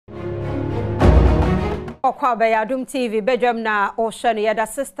Okwa be Adom TV Badwam na ohwe ya da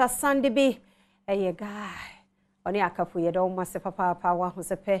sister Sandy bi eye guy oni akafu ye da umase papa wa ho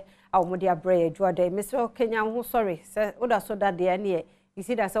sepe awomode abre adwa da Mr. Kenya ho sorry se oda so da de ne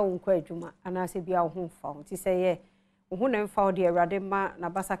isi da se wonkwa adwuma ana se bia ho mfa ti se ye wo na mfa wo de awrade ma na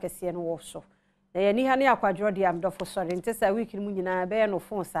basa kese no wo so na ye ni ha ne akwadro de amdofo sorry nti se week mu nyina be no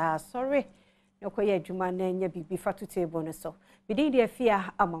phone sa sorry yokoye adwuma na nya bibi fatu table ne so bidi de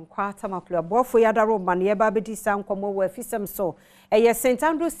afia amankwa tamaklo abofo yadaro man ye ba bedi sankomo wa Afisem so eye St.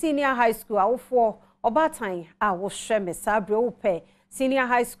 Andrew Senior High School awofo obatan a wo hwe me sabre wo pe Senior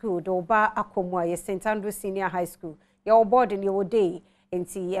High School do ba akomo ye St. Andrew Senior High School ye wo board ne wo day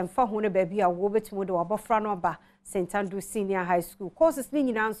enti emfa ho ne ba bia wo betumo de wabofra no ba St. Andrew Senior High School courses ni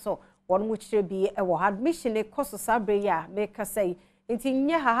nyina nso won mu kire bi e wo admission ne course sabre ya make say enti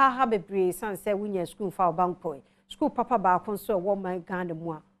nye ha bebre san se wunya school fa bankpoi school papa ba kon so wo man Ghana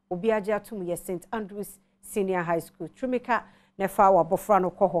mu a obi age atum ye St. Andrews Senior High School Trimika ne fa wa bofra no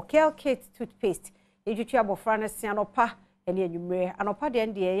ko hokel kit toothpaste ejutwa abofra no se anopa ene anwumre anopa de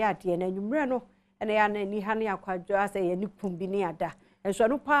ende ye ade na anwumre no ene ya na ni ha ne akwadwo ase ye ni kumbi ne ada enso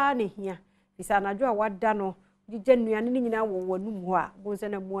no pa ne hia bisa anadwo a wada no gije nnuane ni nyina wo wanum ho a bo se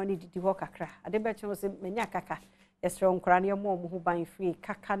na mu ani didi ho kakra ade be che se menya kaka yesro nkra ne mo ho ban free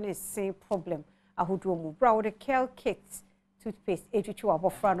kaka ne se problem ahodo mu bra wo de kel kit toothpaste ejutwa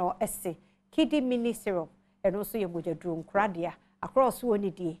abofra no ese kidney mini syrup eno so ye mojadru nkra dia across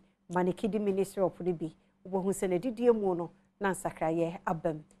woni die mane kidney mini syrup ne bi wo hu se na didie mu no na nsakraye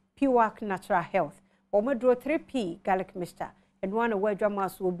abam pure natural health wo madro 3p garlic mixture eno ana wadwa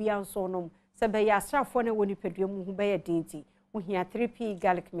maso obi anso no se be ya asrafo na woni pedua mu hu be ya dinti wo hia 3p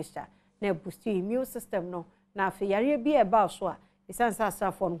garlic mixture na boost immune system no na afi yare bi e ba so a isansa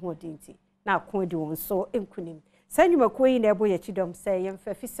asrafo no ho dinti na akodi won so enkunim sanyuma koyi na ebo ye chidom say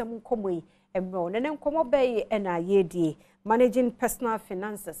yemfa Afisem nkomoyi emro ne nkomo be e na yedie managing personal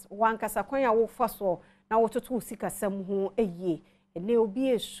finances wankasa kwan ya wo faso na wototo usika sam ho eyie ene obi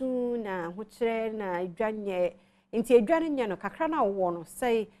esu na ho kire na adwanye nti adwane nya no kakra na wo no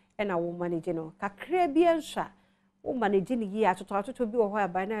say e na wo manage no kakra bi enhwa wo manage ni yi atoto bi wo ho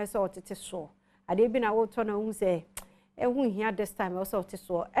aba na say otete so ade bi na wo to na hu say ehu hia this time also otete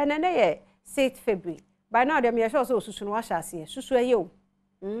so ene ye 6 February by now dem ye sure so susu no ahya ase susu eye o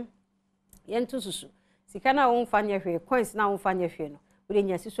yentu susu sika na won fanye hwe coins na won fanye hwe no we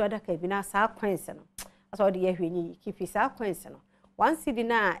nya susu adaka bi na sa coins no asa ode ye hwe nyi kipi sa coins no 1 cedi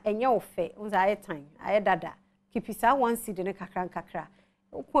na enye ofe unza aye time aye dada kipi sa 1 cedi ne kakra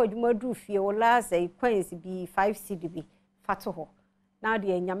ukon adwuma du fie o la say coins bi 5 cedi bi fato ho na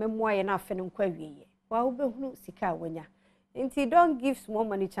de nyame moa ye na afe no nkwa wieye wa wo behunu sika wanya nti don't give small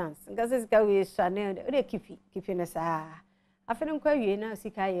money chance ngaze sika we channel de kipi na sa afene nkwa wie na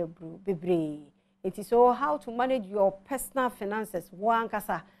sika ye bru bebre it so how to manage your personal finances one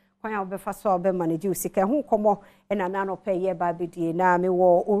kasa kwan ya obefa so obe manage usika hu komo na na no pay ye ba bedie na me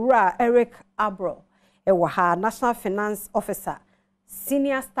wo owura Eric Abro e wo ha National Finance Officer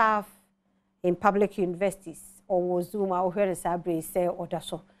senior staff in public universities or wo zuma o here sabre say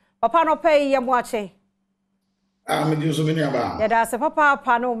odaso papa no pay ye mo ache me di so mini aba ya da se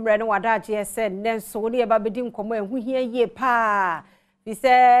papa no mre no wadaje se nenso ne ba bedi nkomo ehu hia ye pa bi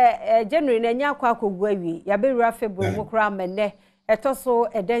se January na nya kwa kogu awi ya bewura February mo kra amene etoso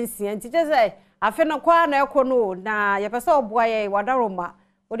edansia nti je se afe no kwa na ekono na ye pese oboa ye wadaroma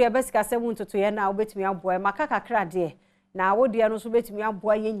wo de besika se mu ntoto ye na obetumi aboa maka kakra de na wo de no so betumi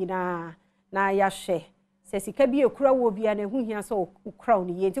aboa ye nyina na ya hwe se sika bi ekura wo bia na ehu hia so ukra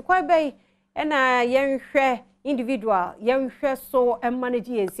oni ye nti kwa bai na yenhwe individual yenhwe so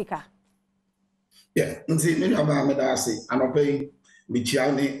manage yensika nti me aba me da ase anopai me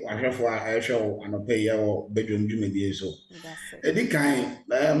chia ne ahwefo a ehwe anopai ye wo Badwam dwumedie so edikan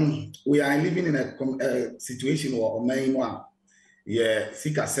we are living in a situation where oman no a ye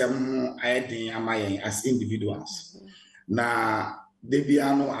sikasem ayedin amayen as individuals na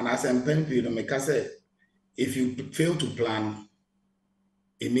debia no anasem penpi no meka say if you fail to plan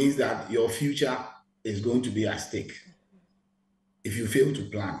it means that your future is going to be at stake if you fail to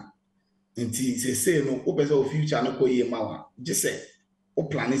plan. Until say no, o pese o future no koye mawa. Just say o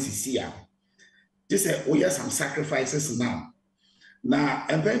plan is here. Just say o yes some sacrifices now. Now,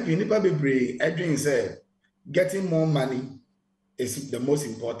 and then nipa bebre edwin say getting more money is the most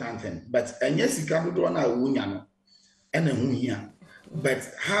important thing. But and yes, you can do na wunya no. And here. But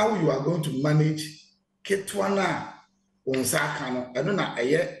how you are going to manage ketwana on sakano, I don't know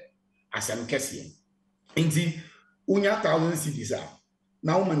asem kese. Inti unya 1,000 cedis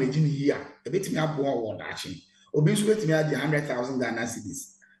now managing here a bit me aboa wo dachi obi so betimi ade 100,000 Ghana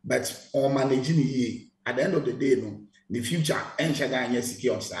cedis but on managing here at the end of the day, no, the future ain't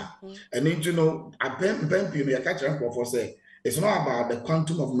secure, sir. And then you know, I catch up for say it's not about the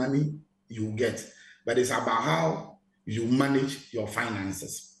quantum of money you get, but it's about how you manage your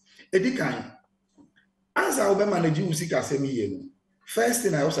finances. Edikan, as I will manage you, first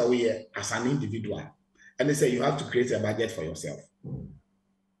thing I also wear as an individual, and they say you have to create a budget for yourself.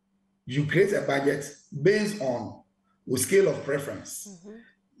 You create a budget based on the scale of preference.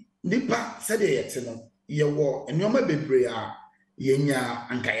 Nipa said it, ye war and yoma bebrea yenya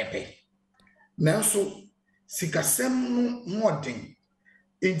ankayepe. Now so sikasem modding.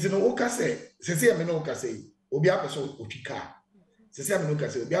 Into no oka say amenoka say, Obia person otika. Sese amenoka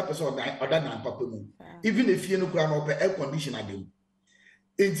say, Obia person other than papa. Even if you no crown up air conditioner them.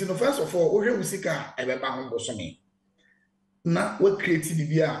 Into no first of all, Ore Musika ebeba humbo some. Na what creative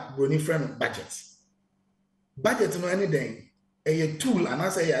bia brony friend budget. Budget no anything. A tool and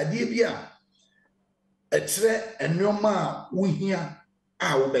as a idea bia a tre and no ma we here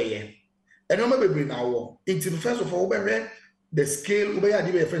obey and no maybe now into the first of all the scale obey a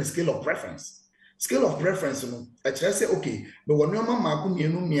different scale of preference no a tre say okay but when no ma ku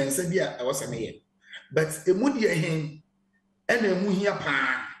mienu miensa bia I was a but a mudi hen and a mu here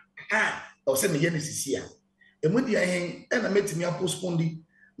pa I was a yen is here a mudi hen and I met me a postpone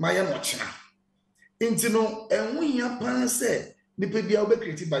my watchna into no and we here pan say the people will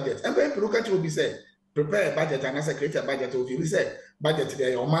create budget. And when people will be said, prepare a budget and I say create a budget. If you say budget there,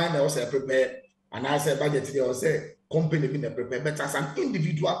 your mind also prepare and I say budget there, or say company being prepare. But as an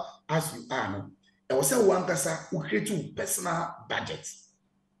individual, as you are, I will say one kasa who create two personal budget.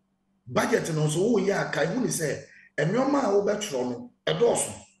 Budget and also yeah, can you say and your man will bet from a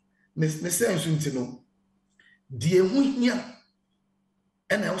dozen. The sense to know, dear here,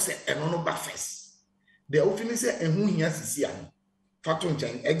 and I will say and no buffers. They often say and who here is here.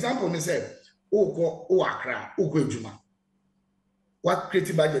 Example, me say, oh, Accra, oh, Juma. What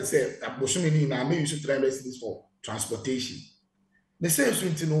creative budget say, Bosumini, I may use 300 cities for transportation. They say,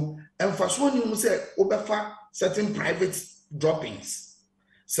 you know, and for one, you say, overfar certain private droppings.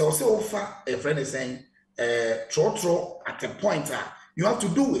 So, offer a friend is saying, throw at a point, you have to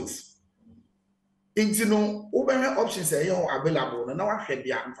do it. And you know, over options are available, and now I have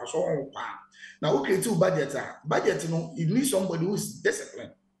the and for so on. Now, okay, two budget, you know, you need somebody who's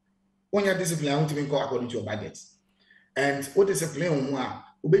disciplined. When you're disciplined, I want to go according to your budget. And what discipline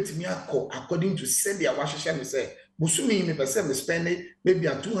according to send the awashisham say, Busumi me percent spending maybe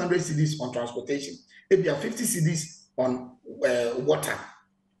a 200 cedis on transportation, maybe a 50 cedis on water.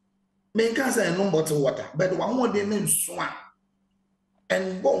 May can't say no bottle water, but one more day name swan.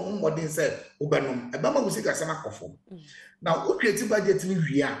 And bon what they said, Ubanum, a bama music sama kofo. Now, what creative budget in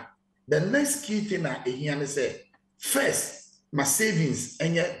here? The next key thing I hear say, first, my savings,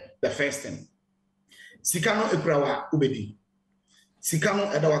 and yet the first thing. Sikano ekrawa ubedi.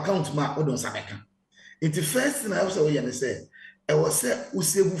 Sikano at our account ma odon sabeka. It's the first thing I also hear say, I will say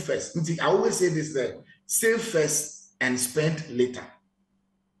save first. I always say this there, save first and spend later.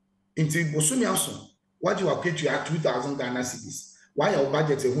 Into Bosumi also, what you are get you at 2,000 Ghana cedis. Why your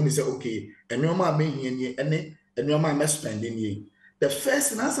budget when you say okay, and your man may and your man spending ye. The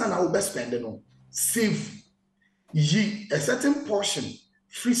first thing I will be spending save ye a certain portion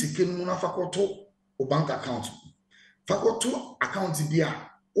free seeking muna fakoto or bank account. Fakoto account dia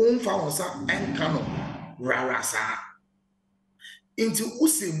own fawosa and cano rarasa. Into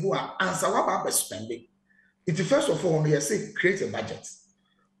usibua answer what about spending. If first of all we say create a budget.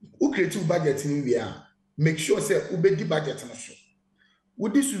 Who create a budget in here? Make sure say ubedi budget na so.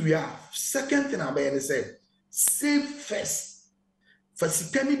 With this we are second thing I say save first.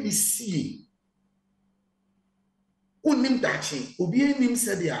 Fasikani be see. Unim dachi, ubi nim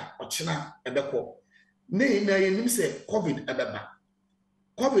said ya ochina ebeko. Ne na nim say COVID ebeba.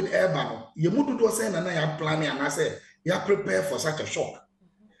 COVID eba, you mudu do say na ya planning and I say you prepare for such a shock.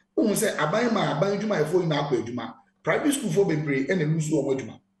 Who say abai juma for na akwa ejuma. Private school for bebre and lose omo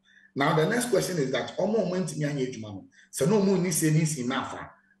ejuma. Now the next question is that omo went me anya ejuma no. So no mo ni savings enough.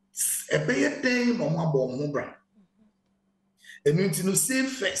 Ebeye den no mo abo mo bra. And you need to save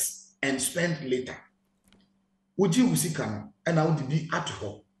first and spend later. Would you see can and I would be at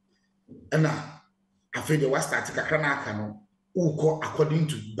home. And now I feel the was starting a cranacano who call according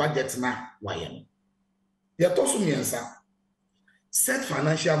to budget now. Why? There also means set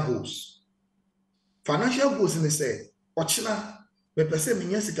financial goals. Financial goals in the say, Ochina, the person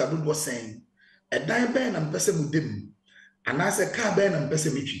Minyasika was saying, a dime ben and person with them, and I said car ben and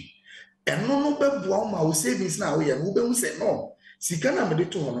person michi. And no Badwam will say this now, and we will say no. Sikana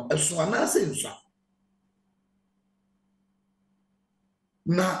medito as one answer.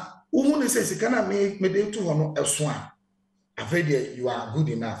 Now, Who says you cannot make me to one a swan. I've heard you are good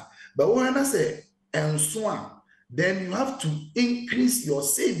enough. But when I say and swan, then you have to increase your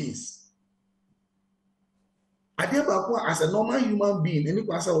savings. As a normal human being, any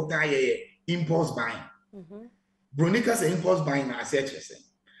person will tie impulse buying. Bronica say impulse buying as a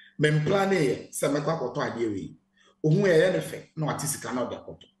men plan a semekwa koto adewe. Ohun e nefe no atisika na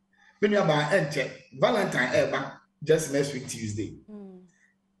odakoto. When you about enter Valentine ever just next week Tuesday.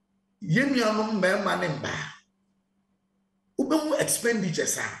 Yenuanom mema ne ba. Ubemu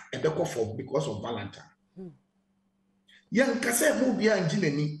expenditures are ebeko for because of Valentine. Yan kase mo bia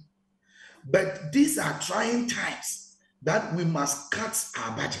njineni. But these are trying times that we must cut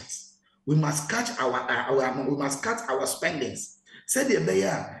our budgets. We must cut our spendings. Said the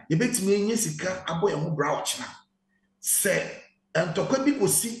bear, you bet me in sika abo e ho brooch na. Say and tokwa people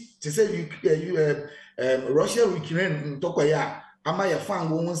see to say you Russia Ukraine tokwa ya ama ya fan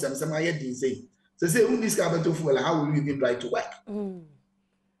wo hu sem aye din say. Say who this guy to fuel how will you even try to work?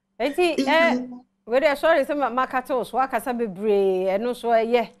 We sorry say marketo so akasa bebre eno so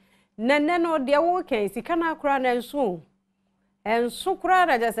ye. Nene no de wo kan sika na kura na enso kura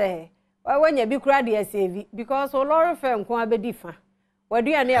na je say when you be kura de save because o lori fe nko abedi fa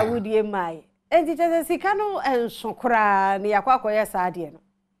wadua na awudie mai enti je say sika no enso kura na yakwa ye sa de no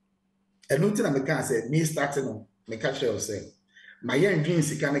enu ti na me kan say me starting no me catch you say my yen dream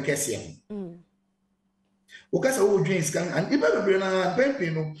sika na kese o ka say o dream sika and ibe bebre na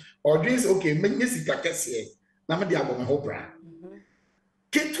pempe no o dreams okay me sika kese na me de abom ho bra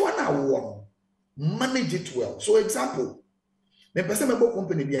Ketwa na wo manage it well. So example, me person me bo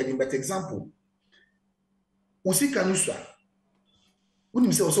company bi adi but example. Usika nuswa.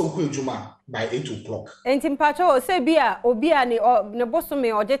 Unim se oso ko ejuma by 8 o'clock. Enti mpacho say bia obi a ne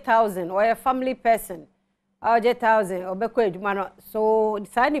bosome oje 1000 or a family person. Oje 1000 obekọ ejuma no. So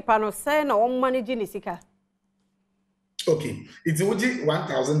sa nipa no say na won manage ni sika. Okay, it's uji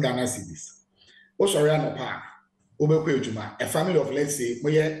 1000 Ghana cedis. O sorry anopa. A family of let's say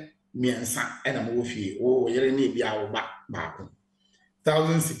miensa and a movie or yere ni bia o ba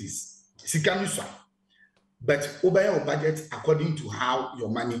 1000 cities. Sikanusa. But obey your budget according to how your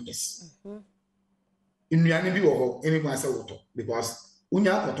money is. In Miami bi wo anyone say woto because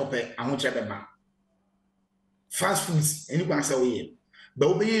unya kotope ahochebe ba. Fast foods anyone say we but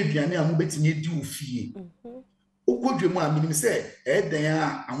obey aduane a mo betimi edi ofie. Okodwemu a minim say den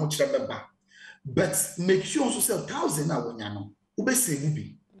a ahochebe ba. But make sure also sell 1000 na wonyano ube save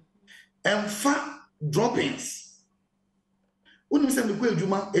bi emfa droppings unim se me ko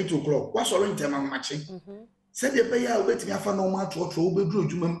adwuma 8 o'clock wa soro ntema mache said the beya obetimi afa no ma trotro obedru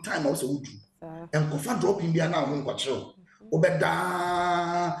adwuma time also wudu enkofa dropping bia na ho nkwakyere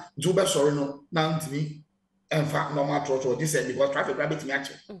obeda ju be soro no na ntimi emfa no ma trotro this said because traffic rabbit mi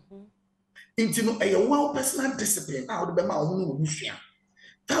ache intino a well personal discipline how the be ma ho no obusua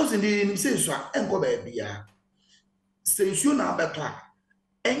 1000 in say so enko ba bia say you na beto a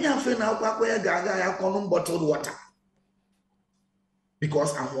enya fe na akwa ya gaga ya kono bottled water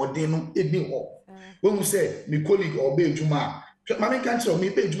because amode no edi ho when we say me colleague or be ejuma mama kan tell me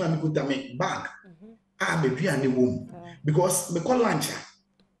be ejuma me kuta me bag me duane wom because me call lunch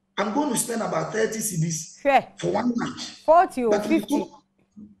I'm going to spend about 30 cedis for one lunch 40 or 50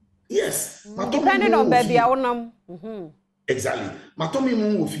 yes depending on baby awonam exactly. Matomi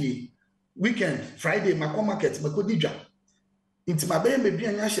mu ofie weekend Friday mako market mako dija. Inti mabe me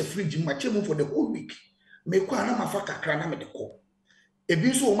duane ahye fridge mache for the whole week. Me ko ana mafa kakra na me de ko.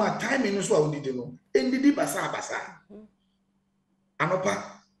 Ebi so o ma time no so a odidi no. Endidi basa. Anopa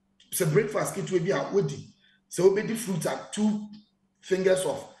se breakfast kit we bi a wodi. Se obedi fruit at 2 fingers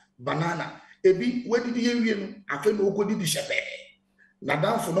of banana. Ebi wedidi yewie no afa no okodidi shepe. Na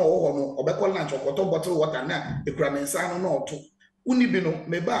danfo no wo no obekọ lunch okoto bottle water na ekura mensa no na oto uni bi no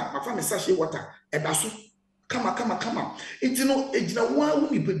meba mafa me sachet water edaso kama enti no ejina wa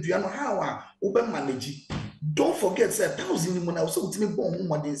uni pedua no how a wo be manage. Don't forget say 1000 mu na so utimi bon ho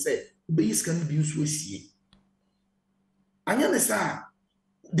modern say be yiska no bi nso asie anya ne sa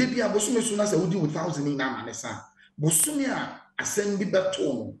de bia bosume so na say wudi with 1000 na ma ne sa bosume a asem bi beto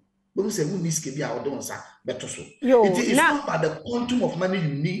no but we say we need to be our donors better so. It is not about the quantum of money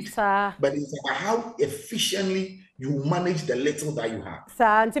you need, sir, but it's about how efficiently you manage the little that you have. Sir,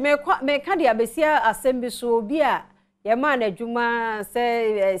 and me can't abesia assembly so be a your man a juma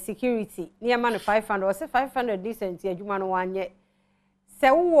say security near man 500 or say 500 decent ya juma no one yet. Say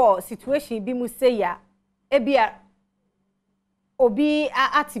wo situation bi mu say ya ebia obi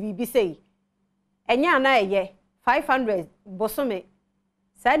atibi bi say enya na ye 500 bosome.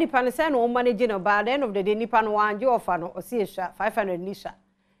 Sadi panisa no manage no by the end of the day nipa no wanje offer no o see 500 nisha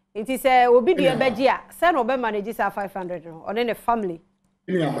It is a obi di ebegia. Say no be manage 500 no. Or then a family.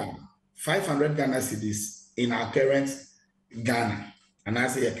 500 Ghana cedis in our current Ghana, and I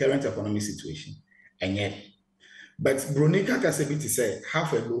say a current economic situation. And yet, but Bronica Kasebiti said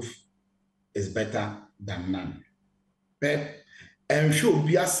half a loaf is better than none. But and should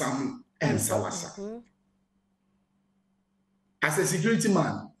be a some and sawasa. As a security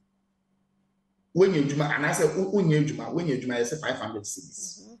man, when you juma, and I said when you juma, I say 500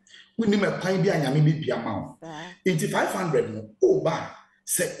 cedis. We need a pine be and yami be amount. 500 oh ba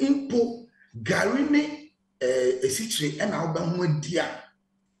say impo garine a situation and album with dear.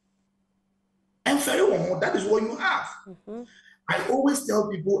 And very well, that is what you have. I always tell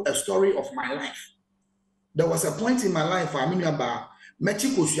people a story of my life. There was a point in my life I mean about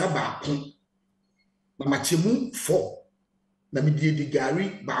Mexico Baku, Machemu 4. Let me di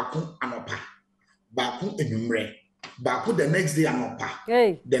gari Baku anopa. Baku enumre. Baku the next day anopa.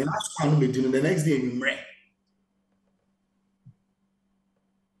 Hey. The last one we do the next day enumre.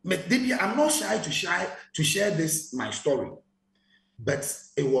 I'm not shy to share this my story, but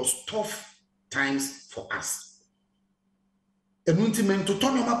it was tough times for us. To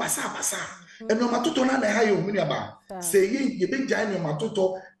turn your basa. And no matoto na ha yo mini aba. Say ye be jai no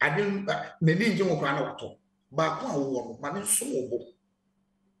matoto ade na ni nje mo kra na wato. Ba ko awo no ma ne nso mo bo.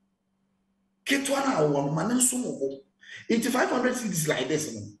 Ketwa na awo no ma ne nso mo bo. 500 cities like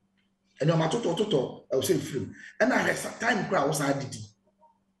this no. And no matoto I will say film. And I had time kra was didi.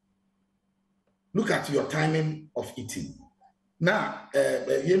 Look at your timing of eating. Now,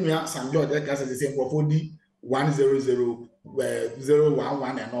 Yemia Sanjo that has the same profodi 100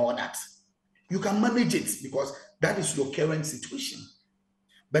 011 and all that. You can manage it because that is your current situation.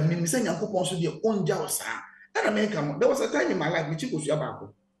 But when say yanko ponso de onja osa, and America, there was a time in my life mechi kosua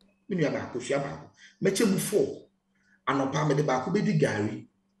baako. Me nua baako kosua baako. Meche mu 4. Anopa me de baako be di gari.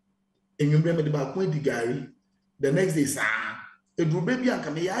 Enwumre me de baako di gari. The next day sa edru baby anka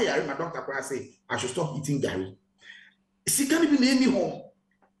me yare my doctor pra say I should stop eating gari. Sikani bi na eni ho.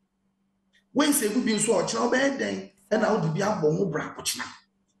 When say go bi nso o kira obe den and I would be abon wo bra ko kina.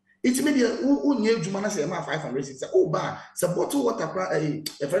 It's maybe unye adwuma na say ma 500 say oh ba say bottle water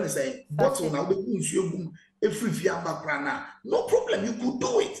a friend is saying bottle na we nsuo gum efrifie abakra na no problem, you could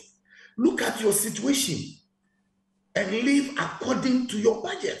do it. Look at your situation and live according to your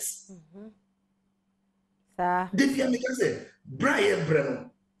budgets. Sir, They be make say Brian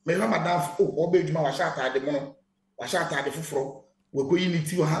Breno me na madam oh obe adwuma wa sha atade mo wa sha atade foforo we go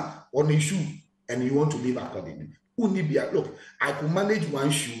unity ha on a shoe and you want to live accordingly. Look, I could manage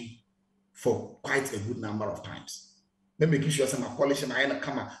one shoe for quite a good number of times. Let me make sure some polish and I ain't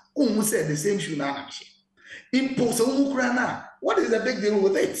come out. Who said the same shoe now? Impose what is the big deal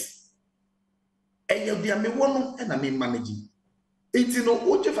with it? And you'll be a me one and I mean managing. It's you know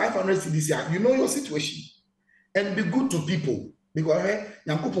 500 cedis. You know your situation and be good to people because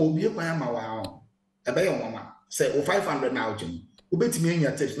young people will be a wow. A bear mama say 500 now, Jim. Ubeti me in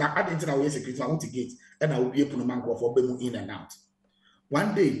your text. Now I didn't know security. I want to get and I will be able to man for them in and out.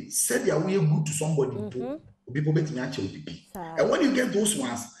 One day, said they are good to somebody. People bet me actually. And when you get those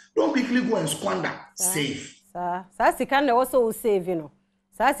ones, don't quickly go and squander. Save. Sir, Sassy can also save, you know.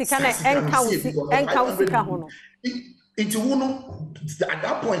 Sassy can encounter. It's one at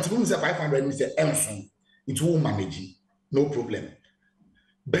that point, when 500 is the answer. It will manage, no problem.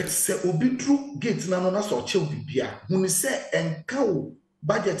 But say obi true gate na no na so che obi bia hunu say enka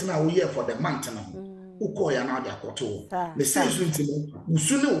budget na we here for the month na uko ya na dia koto the say so ntimo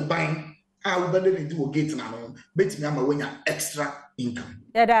usu ne uban a we bele ne di wo gate na no betimi ama wenya extra income.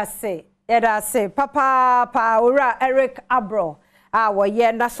 Yeah that say papa ora Eric Abro wo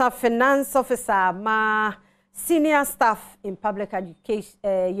ye national finance officer ma senior staff in public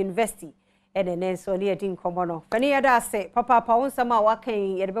education university. And then so near din komono. Fani ada say papa won sama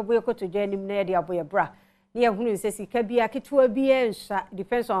wakan ye de bebo to join him na de aboye bra. Ne hunu se sika bia ketua bia nsha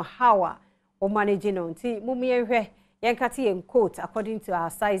depends on how o managing on ti mummy hwe yen kate yen quote according to our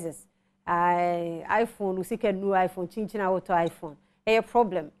sizes. iPhone usika new iPhone chinchina auto iPhone. A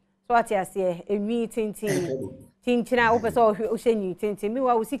problem. So what you say enwi chinchina opeso o hwenyi tintin mi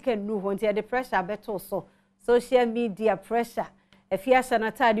wa usika new ho nti the pressure better so social media pressure. If you are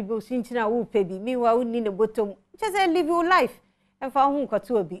sanitary, be sinchina wo pebi mi wa uni ne bottom just live your life and for hu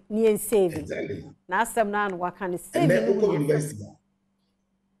kwato obi ni save exactly na asem na no waka ne save and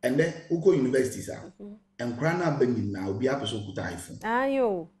then uko university sir and grana bangin na obi apeso kuta iPhone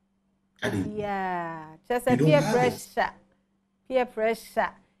ayo yeah just a peer pressure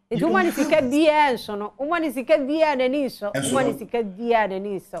it woman sika bia enso no woman sika bia na ni so woman sika bia na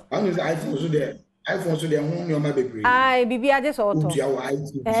ni so iPhone so there iPhone so the home your ma bebre ai bibia je so to utia wa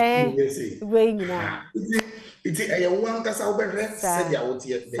IT we nyina iti one kasa obere said ya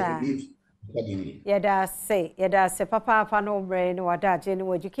wotie the believe yada say papa no bre no wada je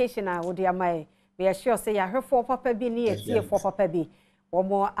no education a wo dia mai we sure say ya hwefo papa bi ne yetie fo papa bi wo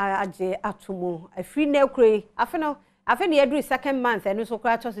mo age atomu afri na kure afe na yadru second month eno so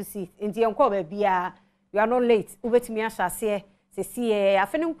kura to see nti enko ba bia you are not late ubetimi ahase se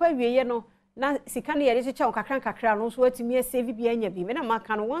afe ne nkwa wieye no na sika ne yede checha kakran no so atimi asave bi anya bi me na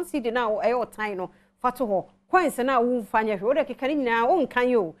maka no one cd na e time no fato ho coins na wo mfanya hwe wo de keka nyina wo nkan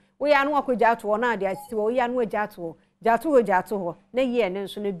yo wo ya no akogya to na de ati wo ya no agya to jato ho na ye ne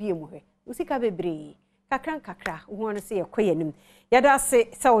nso na bie mu hwe usika bebre kakra wo no se yekoye nim yada se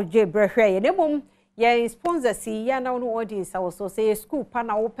wo je brehwe ye ne mom ye sponsor si ya na no audience awo so say school pa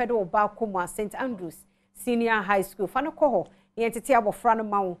na wo pede wo ba komo St Andrews Senior High School fa no ko ho ye tete abofra no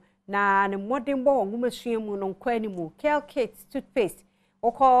ma wo na ne modern bo ngumasuye mu no nkwa ni mu Kelkit toothpaste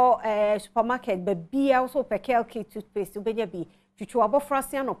oko supermarket bebia so pe Kelkit toothpaste ubenya bi twitwa abofra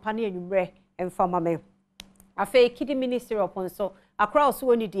se anopa na anwumre emfama me afa kidi ministry upon so akra so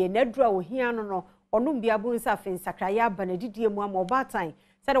woni de na dura ohia no no onum bia bu nsa fe nsakra ya ba na didie mu ama obatan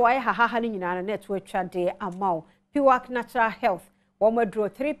said why ha ni nyina na to atwa de amao Piwak Natural Health wo madro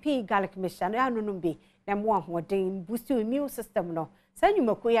 3p garlic mixture na anunum bi na mo ahoden boost immune system no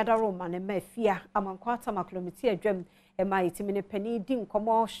sanyumako yada roma na mafia amankwata maklomiti adwam e ma yitimi ne pani di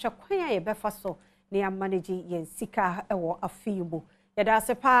nkomo hwekwan a ye befa so ne ya manage yen sika ewo afimu yada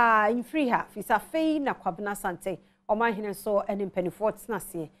sepa infree ha fisa fei na kwabena sante o ma hene so ene mpanifo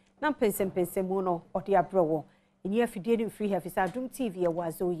tnase na pensem mu no ode abrewo eni afidie ne free ha fisa Adom TV e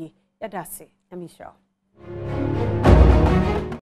wazoye yada se na misha